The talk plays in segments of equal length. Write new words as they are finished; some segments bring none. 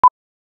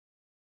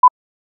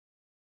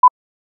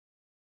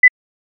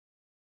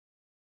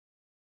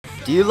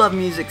Do you love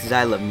music? Because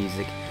I love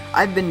music.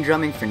 I've been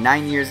drumming for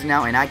 9 years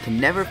now and I can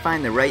never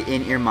find the right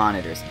in-ear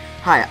monitors.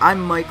 Hi, I'm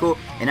Michael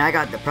and I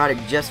got the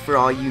product just for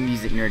all you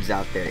music nerds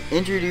out there.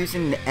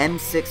 Introducing the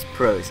M6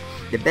 Pros,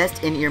 the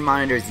best in-ear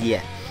monitors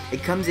yet.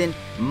 It comes in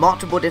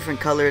multiple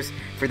different colors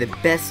for the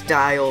best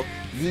style.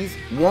 These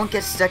won't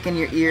get stuck in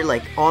your ear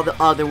like all the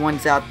other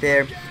ones out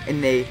there,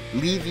 and they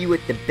leave you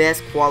with the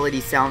best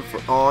quality sound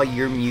for all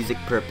your music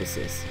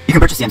purposes. You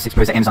can purchase the M6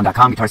 Pros at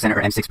Amazon.com, Guitar Center,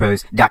 or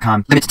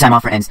M6Pros.com. Limited time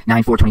offer ends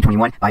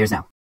 9/4/2021. Buy yours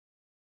now.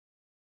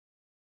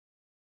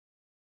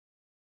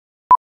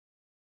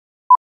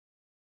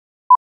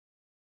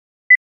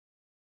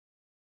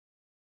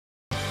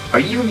 Are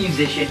you a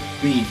musician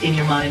who needs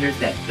in-ear monitors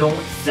that don't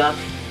suck?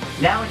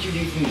 Now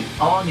introducing the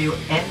all-new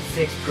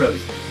M6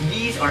 Pros.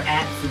 These are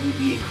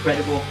absolutely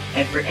incredible,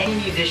 and for any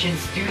musician,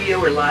 studio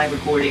or live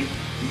recording,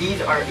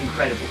 these are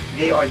incredible.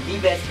 They are the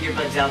best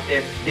earbuds out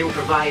there. They will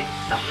provide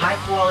a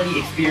high-quality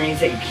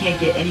experience that you can't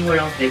get anywhere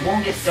else. They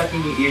won't get stuck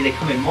in your ear. They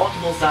come in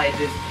multiple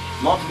sizes,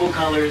 multiple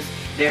colors.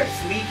 They're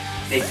sleek,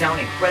 they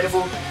sound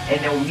incredible, and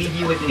they'll leave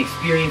you with an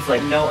experience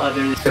like no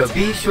other. So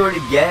be sure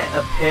to get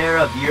a pair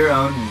of your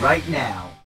own right now.